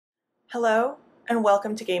Hello, and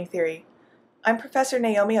welcome to Game Theory. I'm Professor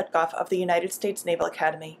Naomi Utgoff of the United States Naval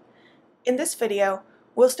Academy. In this video,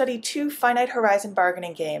 we'll study two finite horizon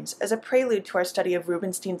bargaining games as a prelude to our study of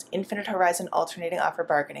Rubinstein's infinite horizon alternating offer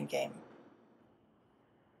bargaining game.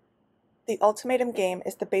 The ultimatum game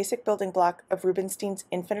is the basic building block of Rubinstein's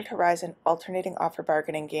infinite horizon alternating offer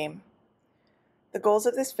bargaining game. The goals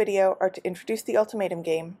of this video are to introduce the ultimatum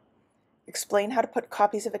game, explain how to put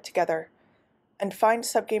copies of it together, and find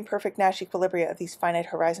subgame perfect Nash equilibria of these finite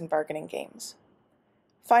horizon bargaining games.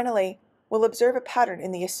 Finally, we'll observe a pattern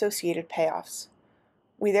in the associated payoffs.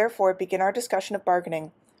 We therefore begin our discussion of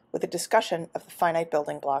bargaining with a discussion of the finite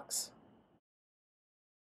building blocks.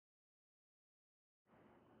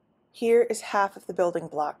 Here is half of the building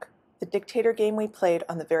block, the dictator game we played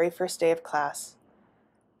on the very first day of class.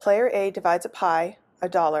 Player A divides a pie,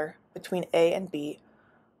 $1, between A and B,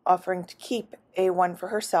 offering to keep A1 for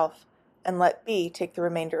herself and let B take the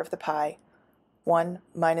remainder of the pie, 1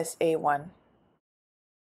 minus A1.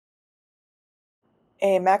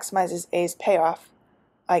 A maximizes A's payoff,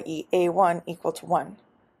 i.e. A1 equal to 1,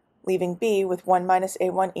 leaving B with 1 minus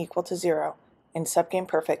A1 equal to 0 in subgame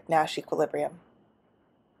perfect Nash equilibrium.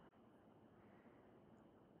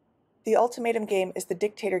 The ultimatum game is the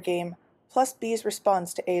dictator game plus B's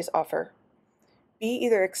response to A's offer. B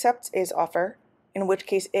either accepts A's offer, in which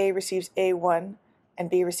case A receives A1 and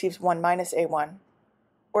B receives 1 minus A1,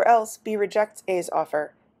 or else B rejects A's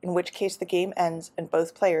offer, in which case the game ends and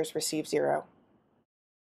both players receive 0.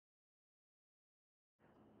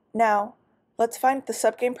 Now, let's find the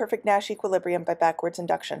subgame perfect Nash equilibrium by backwards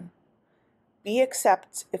induction. B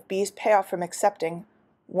accepts if B's payoff from accepting,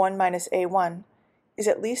 1 minus A1, is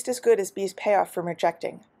at least as good as B's payoff from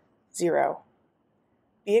rejecting, 0.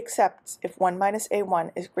 B accepts if 1 minus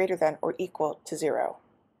A1 is greater than or equal to 0.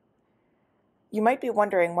 You might be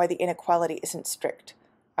wondering why the inequality isn't strict,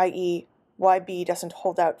 i.e., why B doesn't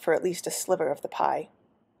hold out for at least a sliver of the pie.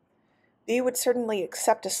 B would certainly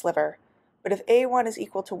accept a sliver, but if A1 is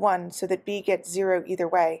equal to 1 so that B gets 0 either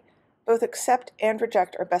way, both accept and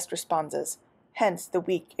reject are best responses, hence the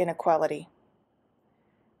weak inequality.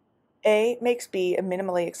 A makes B a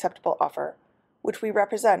minimally acceptable offer, which we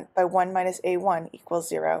represent by 1 minus A1 equals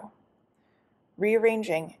 0.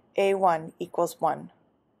 Rearranging, A1 equals 1.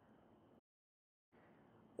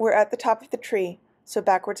 We're at the top of the tree, so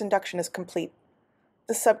backwards induction is complete.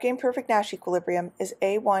 The subgame perfect Nash equilibrium is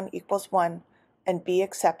A1 equals 1, and B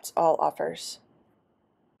accepts all offers.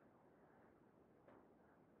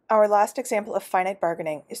 Our last example of finite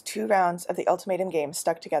bargaining is 2 rounds of the ultimatum game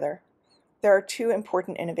stuck together. There are 2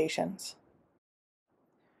 important innovations.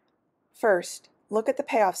 First, look at the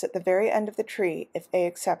payoffs at the very end of the tree if A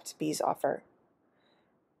accepts B's offer.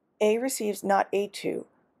 A receives not A2,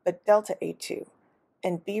 but delta A2,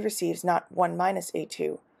 and B receives not 1 minus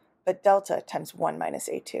A2, but delta times 1 minus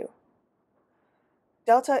A2.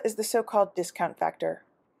 Delta is the so-called discount factor.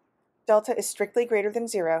 Delta is strictly greater than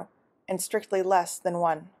 0 and strictly less than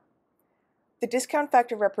 1. The discount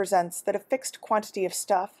factor represents that a fixed quantity of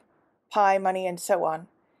stuff, pie, money, and so on,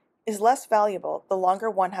 is less valuable the longer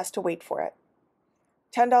one has to wait for it.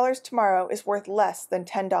 $10 tomorrow is worth less than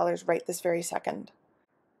 $10 right this very second.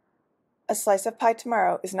 A slice of pie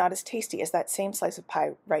tomorrow is not as tasty as that same slice of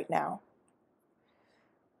pie right now.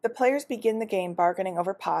 The players begin the game bargaining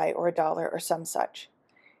over pie or $1 or some such.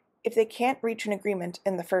 If they can't reach an agreement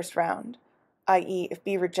in the first round, i.e. if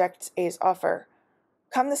B rejects A's offer,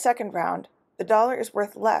 come the second round, the dollar is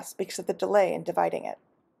worth less because of the delay in dividing it.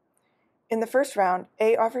 In the first round,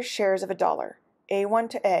 A offers shares of $1, A1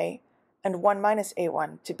 to A, and 1 minus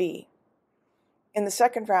A1 to B. In the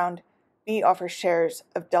second round, B offers shares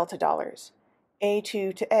of delta dollars,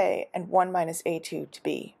 A2 to A and 1 minus A2 to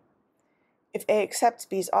B. If A accepts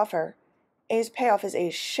B's offer, A's payoff is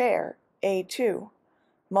A's share, A2,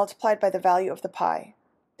 multiplied by the value of the pie,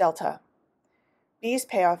 delta. B's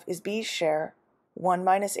payoff is B's share, 1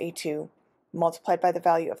 minus A2, multiplied by the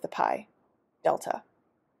value of the pie, delta.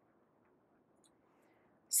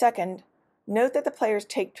 Second, note that the players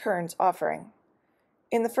take turns offering.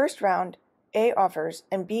 In the first round, A offers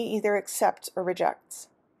and B either accepts or rejects.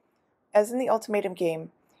 As in the ultimatum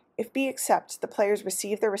game, if B accepts, the players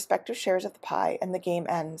receive their respective shares of the pie and the game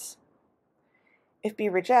ends. If B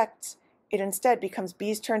rejects, it instead becomes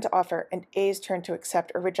B's turn to offer and A's turn to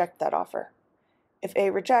accept or reject that offer. If A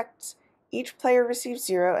rejects, each player receives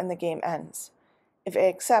 0 and the game ends. If A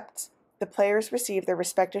accepts, the players receive their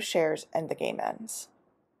respective shares and the game ends.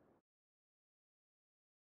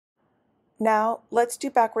 Now, let's do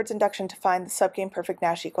backwards induction to find the subgame perfect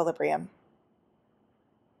Nash equilibrium.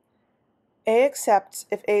 A accepts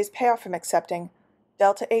if A's payoff from accepting,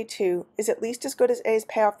 delta A2 is at least as good as A's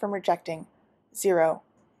payoff from rejecting, 0.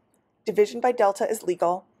 Division by delta is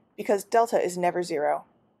legal because delta is never 0.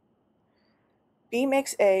 B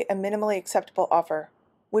makes A a minimally acceptable offer,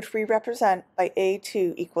 which we represent by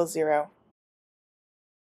A2 equals 0.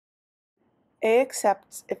 A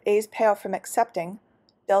accepts if A's payoff from accepting,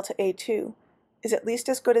 delta A2, is at least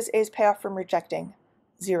as good as A's payoff from rejecting,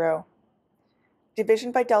 0.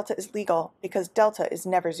 Division by delta is legal because delta is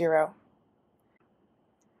never 0.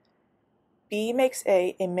 B makes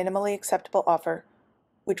A a minimally acceptable offer,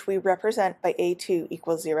 which we represent by A2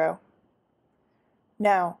 equals 0.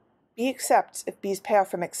 Now, B accepts if B's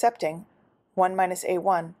payoff from accepting, 1 minus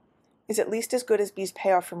A1, is at least as good as B's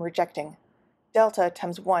payoff from rejecting, delta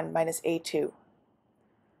times 1 minus A2.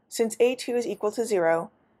 Since A2 is equal to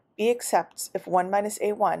 0, B accepts if 1 minus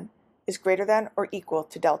A1 is greater than or equal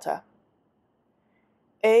to delta.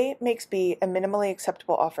 A makes B a minimally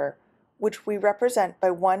acceptable offer, which we represent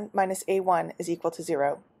by 1 minus A1 is equal to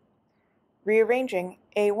 0. Rearranging,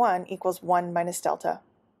 A1 equals 1 minus delta.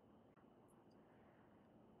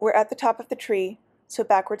 We're at the top of the tree, so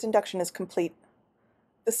backwards induction is complete.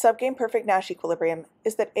 The subgame perfect Nash equilibrium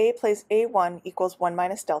is that A plays A1 equals 1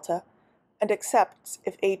 minus delta and accepts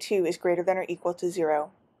if A2 is greater than or equal to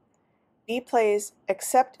 0. B plays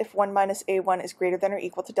except if 1 minus A1 is greater than or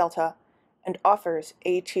equal to delta and offers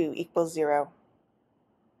A2 equals 0.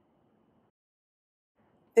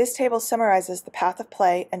 This table summarizes the path of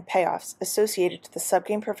play and payoffs associated to the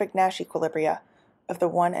subgame perfect Nash equilibria of the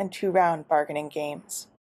 1 and 2 round bargaining games.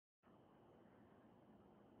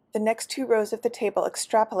 The next two rows of the table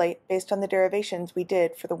extrapolate based on the derivations we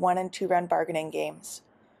did for the 1 and 2 round bargaining games.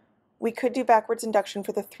 We could do backwards induction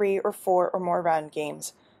for the 3 or 4 or more round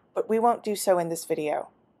games, but we won't do so in this video.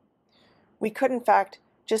 We could, in fact,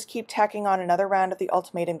 just keep tacking on another round of the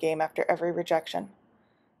ultimatum game after every rejection.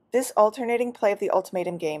 This alternating play of the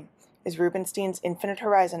ultimatum game is Rubinstein's Infinite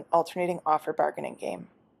Horizon alternating offer bargaining game.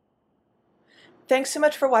 Thanks so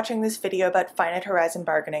much for watching this video about finite horizon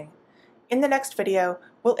bargaining. In the next video,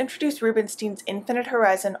 we'll introduce Rubinstein's Infinite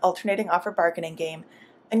Horizon alternating offer bargaining game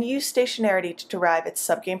and use stationarity to derive its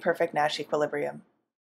subgame perfect Nash equilibrium.